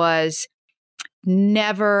to me was,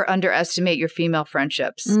 never underestimate your female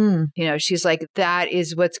friendships. You know, she's like, that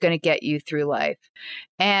is what's going to get you through life.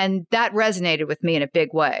 And that resonated with me in a big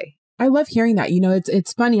way. I love hearing that. You know,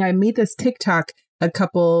 it's funny. I made this TikTok a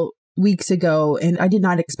couple weeks ago and I did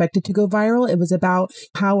not expect it to go viral. It was about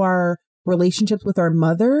how our relationships with our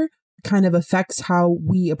mother kind of affects how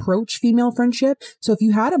we approach female friendship. So if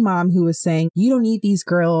you had a mom who was saying, you don't need these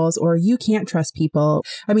girls, or you can't trust people,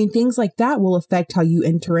 I mean, things like that will affect how you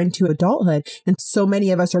enter into adulthood. And so many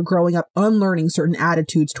of us are growing up unlearning certain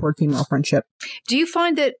attitudes toward female friendship. Do you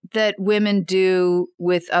find that women do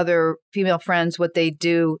with other female friends what they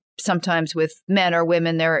do sometimes with men or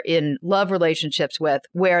women they're in love relationships with,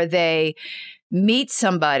 where they meet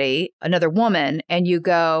somebody, another woman, and you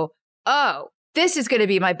go, oh, this is going to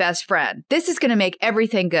be my best friend. This is going to make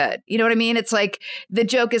everything good. You know what I mean? It's like the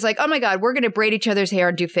joke is like, oh my God, we're going to braid each other's hair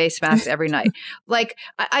and do face masks every night. Like,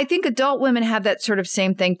 I think adult women have that sort of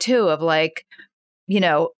same thing too, of like, you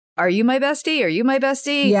know, are you my bestie? Are you my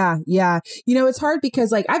bestie? Yeah. Yeah. You know, it's hard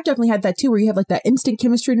because like, I've definitely had that too, where you have like that instant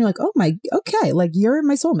chemistry and you're like, oh my, okay, like you're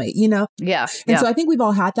my soulmate, you know? Yeah. And so I think we've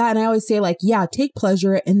all had that. And I always say like, yeah, take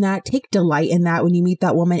pleasure in that, take delight in that when you meet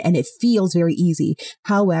that woman, and it feels very easy.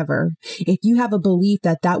 However, if you have a belief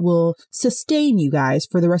that that will sustain you guys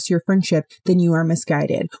for the rest of your friendship, then you are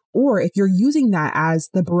misguided. Or if you're using that as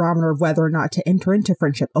the barometer of whether or not to enter into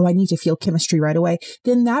friendship, oh, I need to feel chemistry right away,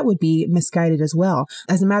 then that would be misguided as well.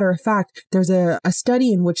 As a matter of fact, there's a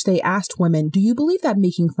study in which they asked women, do you believe that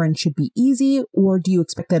making friends should be easy, or do you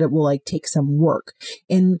expect that it will like take some work?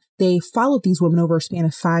 And they followed these women over a span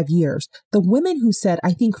of 5 years. The women who said,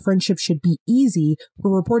 I think friendship should be easy,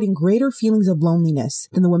 were reporting greater feelings of loneliness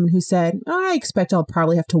than the women who said, I expect I'll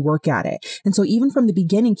probably have to work at it. And so even from the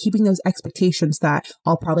beginning, keeping those expectations that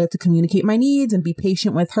I'll probably have to communicate my needs and be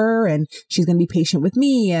patient with her, and she's going to be patient with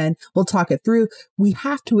me, and we'll talk it through. We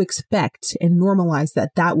have to expect and normalize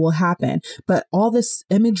that that will happen. But all this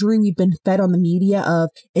imagery we've been fed on the media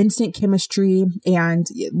of instant chemistry and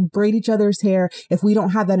braid each other's hair, if we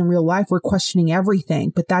don't have that in real life, we're questioning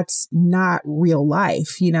everything, but that's not real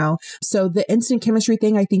life, you know? So the instant chemistry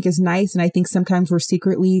thing I think is nice. And I think sometimes we're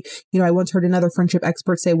secretly, you know, I once heard another friendship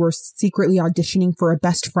expert say we're secretly auditioning for a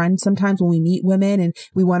best friend sometimes when we meet women, and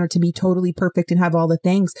we want her to be totally perfect and have all the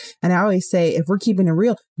things. And I always say, if we're keeping it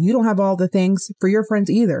real, you don't have all the things for your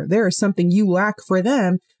friends either. There is something you lack for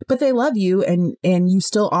them, but they love you, and you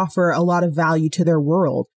still offer a lot of value to their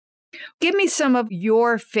world. Give me some of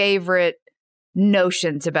your favorite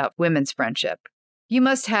notions about women's friendship. You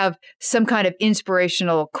must have some kind of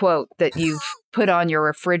inspirational quote that you've put on your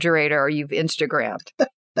refrigerator or you've Instagrammed.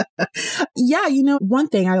 Yeah, you know, one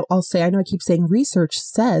thing I'll say, I know I keep saying research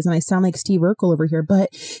says, and I sound like Steve Urkel over here, but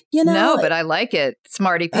you know. No, but I like it.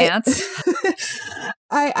 Smarty pants.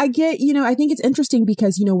 I get, you know, I think it's interesting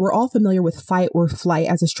because, you know, we're all familiar with fight or flight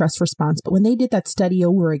as a stress response. But when they did that study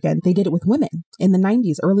over again, they did it with women in the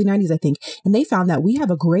 90s, early 90s, I think. And they found that we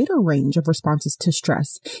have a greater range of responses to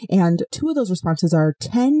stress. And 2 of those responses are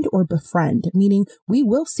tend or befriend, meaning we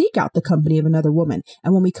will seek out the company of another woman.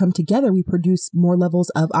 And when we come together, we produce more levels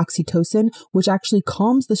of oxytocin, which actually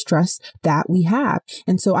calms the stress that we have.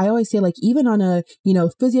 And so I always say, like, even on a, you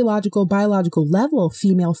know, physiological, biological level,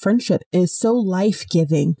 female friendship is so life-giving.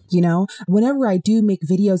 You know, whenever I do make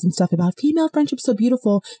videos and stuff about female friendship so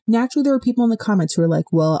beautiful, naturally there are people in the comments who are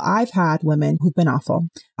like, well, I've had women who've been awful.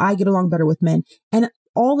 I get along better with men. And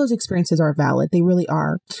all those experiences are valid. They really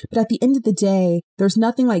are. But at the end of the day, there's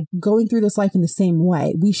nothing like going through this life in the same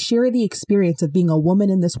way. We share the experience of being a woman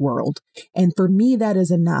in this world. And for me, that is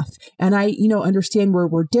enough. And I, you know, understand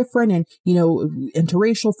we're different, and, you know,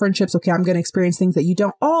 interracial friendships. Okay, I'm going to experience things that you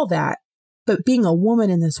don't, all that. But being a woman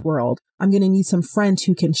in this world, I'm going to need some friends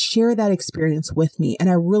who can share that experience with me. And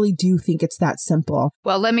I really do think it's that simple.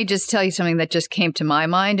 Well, let me just tell you something that just came to my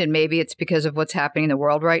mind, and maybe it's because of what's happening in the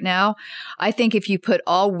world right now. I think if you put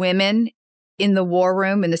all women in the war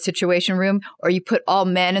room, in the situation room, or you put all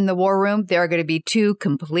men in the war room, there are going to be 2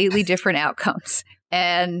 completely different outcomes.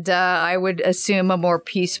 And I would assume a more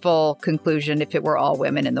peaceful conclusion if it were all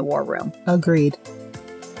women in the war room. Agreed.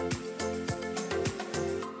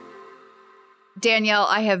 Danielle,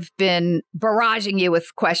 I have been barraging you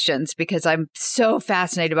with questions because I'm so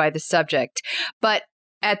fascinated by the subject. But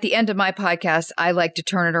at the end of my podcast, I like to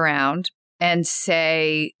turn it around and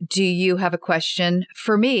say, do you have a question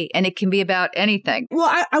for me? And it can be about anything. Well,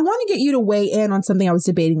 I want to get you to weigh in on something I was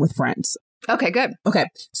debating with friends. Okay, good. Okay.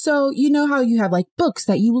 So you know how you have like books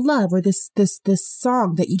that you love, or this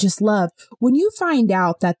song that you just love. When you find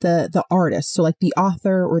out that the artist, so like the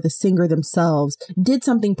author or the singer themselves, did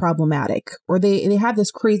something problematic, or they have this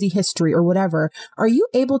crazy history or whatever, are you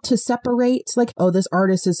able to separate like, oh, this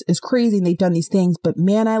artist is crazy and they've done these things, but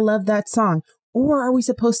man, I love that song? Or are we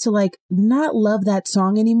supposed to like not love that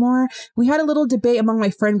song anymore? We had a little debate among my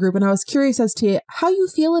friend group, and I was curious as to how you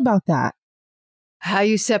feel about that. How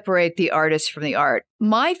you separate the artist from the art.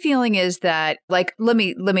 My feeling is that, like, let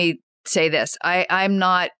me say this. I'm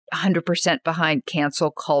not 100% behind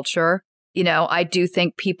cancel culture. You know, I do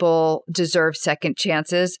think people deserve second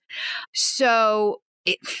chances. So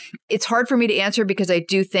it's hard for me to answer because I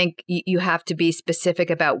do think you have to be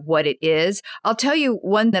specific about what it is. I'll tell you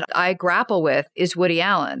one that I grapple with is Woody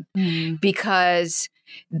Allen, because,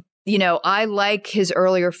 you know, I like his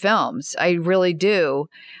earlier films. I really do.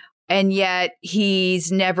 And yet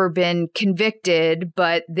he's never been convicted,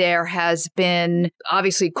 but there has been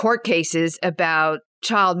obviously court cases about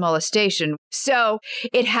child molestation. So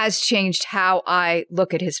it has changed how I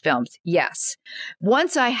look at his films. Yes.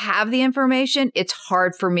 Once I have the information, it's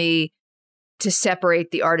hard for me to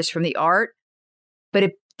separate the artist from the art, but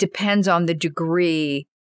it depends on the degree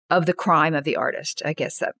of the crime of the artist. I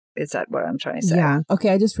guess is that what I'm trying to say? Yeah. Okay.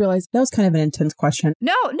 I just realized that was kind of an intense question.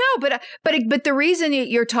 No, but the reason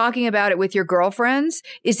you're talking about it with your girlfriends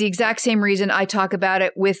is the exact same reason I talk about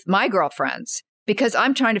it with my girlfriends, because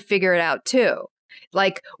I'm trying to figure it out too.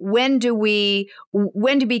 Like, when do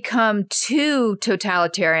become too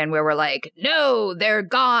totalitarian where we're like, no, they're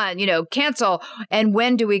gone, cancel. And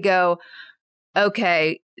when do we go,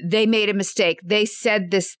 okay, they made a mistake. They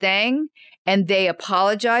said this thing and they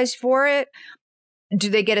apologized for it. Do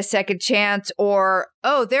they get a second chance? Or,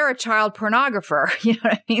 oh, they're a child pornographer. You know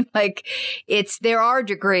what I mean? Like, there are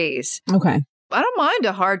degrees. Okay. I don't mind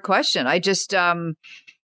a hard question. I just,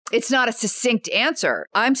 it's not a succinct answer.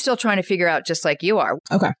 I'm still trying to figure out, just like you are.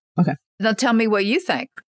 Okay. Now tell me what you think.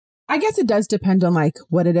 I guess it does depend on like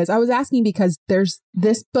what it is. I was asking because there's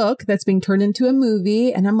this book that's being turned into a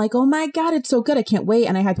movie and I'm like, oh my God, it's so good. I can't wait.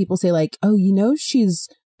 And I had people say like, oh, she's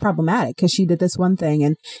problematic because she did this one thing.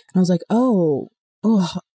 And I was like, oh,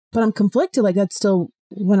 but I'm conflicted. Like, that's still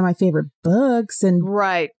one of my favorite books. And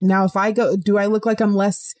right now, if I go, do I look like I'm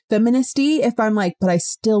less feministy if I'm like, but I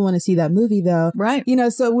still want to see that movie though? Right.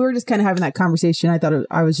 So we were just kind of having that conversation.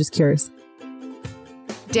 I was just curious.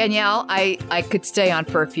 Danielle, I could stay on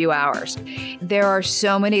for a few hours. There are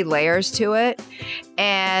so many layers to it.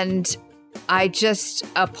 And I just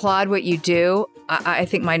applaud what you do. I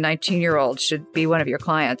think my 19-year-old should be one of your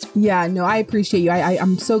clients. Yeah, no, I appreciate you.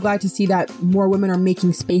 I'm so glad to see that more women are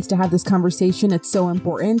making space to have this conversation. It's so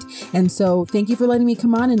important. And so thank you for letting me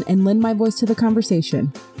come on and lend my voice to the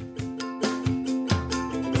conversation.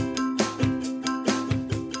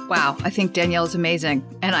 Wow, I think Danielle is amazing.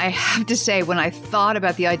 And I have to say, when I thought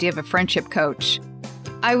about the idea of a friendship coach,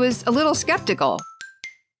 I was a little skeptical.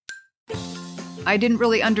 I didn't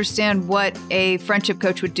really understand what a friendship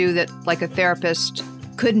coach would do that like a therapist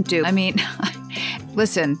couldn't do. I mean,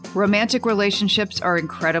 listen, romantic relationships are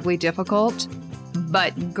incredibly difficult,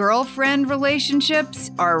 but girlfriend relationships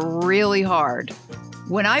are really hard.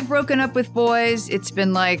 When I've broken up with boys, it's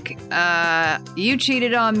been like, you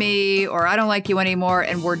cheated on me, or I don't like you anymore,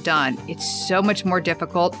 and we're done. It's so much more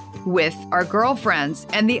difficult with our girlfriends.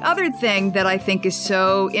 And the other thing that I think is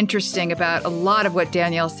so interesting about a lot of what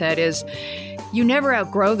Danielle said is, you never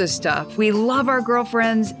outgrow this stuff. We love our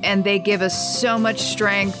girlfriends and they give us so much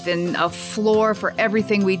strength and a floor for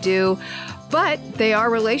everything we do. But they are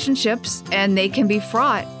relationships and they can be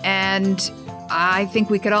fraught. And I think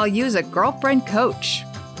we could all use a girlfriend coach.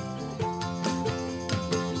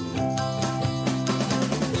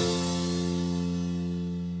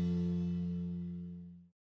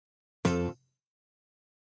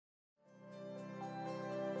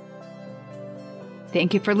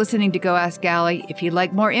 Thank you for listening to Go Ask Allie. If you'd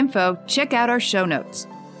like more info, check out our show notes.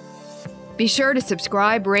 Be sure to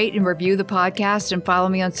subscribe, rate, and review the podcast and follow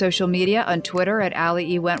me on social media on Twitter at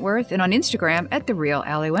Allie E. Wentworth and on Instagram at The Real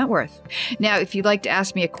Allie Wentworth. Now, if you'd like to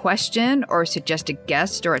ask me a question or suggest a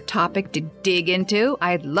guest or a topic to dig into,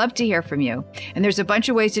 I'd love to hear from you. And there's a bunch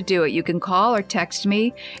of ways to do it. You can call or text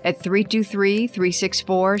me at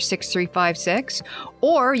 323-364-6356,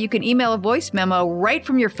 or you can email a voice memo right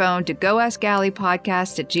from your phone to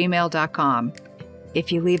goaskalliepodcast@gmail.com.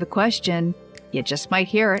 If you leave a question, you just might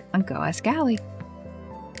hear it on Go Ask Allie.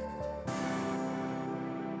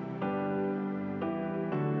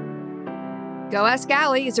 Go Ask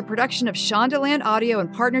Allie is a production of Shondaland Audio in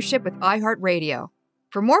partnership with iHeartRadio.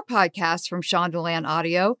 For more podcasts from Shondaland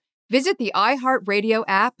Audio, visit the iHeartRadio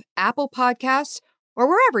app, Apple Podcasts, or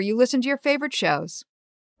wherever you listen to your favorite shows.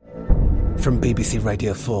 From BBC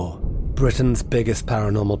Radio 4, Britain's biggest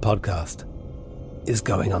paranormal podcast is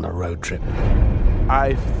going on a road trip.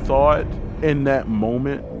 I thought in that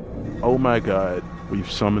moment, oh my God, we've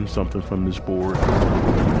summoned something from this board.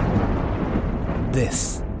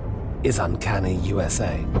 This is Uncanny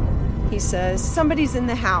USA. He says, somebody's in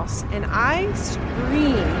the house, and I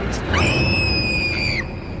screamed.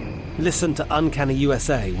 Listen to Uncanny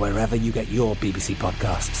USA wherever you get your BBC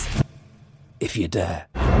podcasts, if you dare.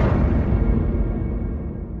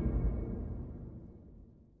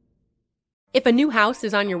 If a new house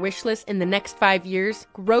is on your wish list in the next 5 years,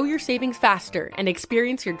 grow your savings faster and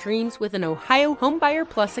experience your dreams with an Ohio Homebuyer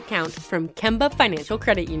Plus account from Kemba Financial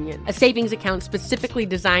Credit Union. A savings account specifically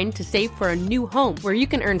designed to save for a new home, where you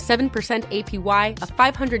can earn 7% APY, a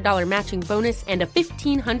 $500 matching bonus, and a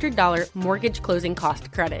 $1,500 mortgage closing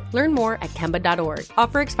cost credit. Learn more at Kemba.org.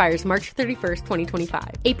 Offer expires March 31st, 2025.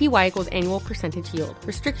 APY equals annual percentage yield.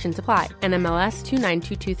 Restrictions apply. NMLS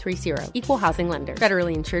 292230. Equal housing lender.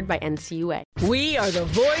 Federally insured by NCUA. We are the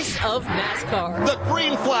voice of NASCAR. The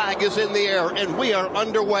green flag is in the air, and we are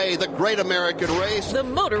underway. The great American race. The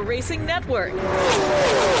Motor Racing Network.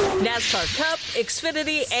 NASCAR NASCAR Cup,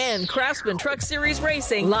 Xfinity, and Craftsman Truck Series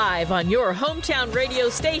racing live on your hometown radio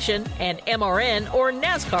station and MRN or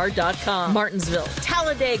NASCAR.com. Martinsville,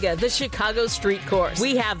 Talladega, the Chicago Street Course.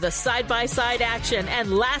 We have the side-by-side action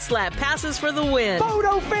and last lap passes for the win.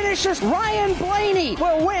 Photo finishes, Ryan Blaney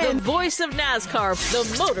will win. The voice of NASCAR,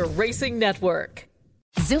 the Motor Racing Network.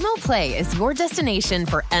 Xumo Play is your destination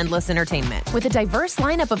for endless entertainment. With a diverse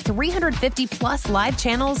lineup of 350-plus live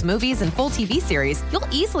channels, movies, and full TV series, you'll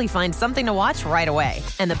easily find something to watch right away.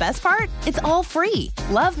 And the best part? It's all free.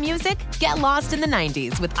 Love music? Get lost in the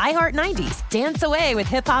 90s with iHeart 90s, dance away with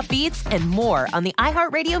hip-hop beats, and more on the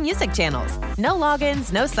iHeartRadio music channels. No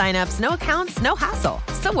logins, no signups, no accounts, no hassle.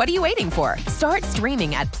 So what are you waiting for? Start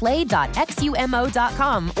streaming at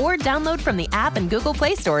play.xumo.com or download from the app and Google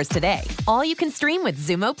Play stores today. All you can stream with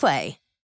Xumo Play.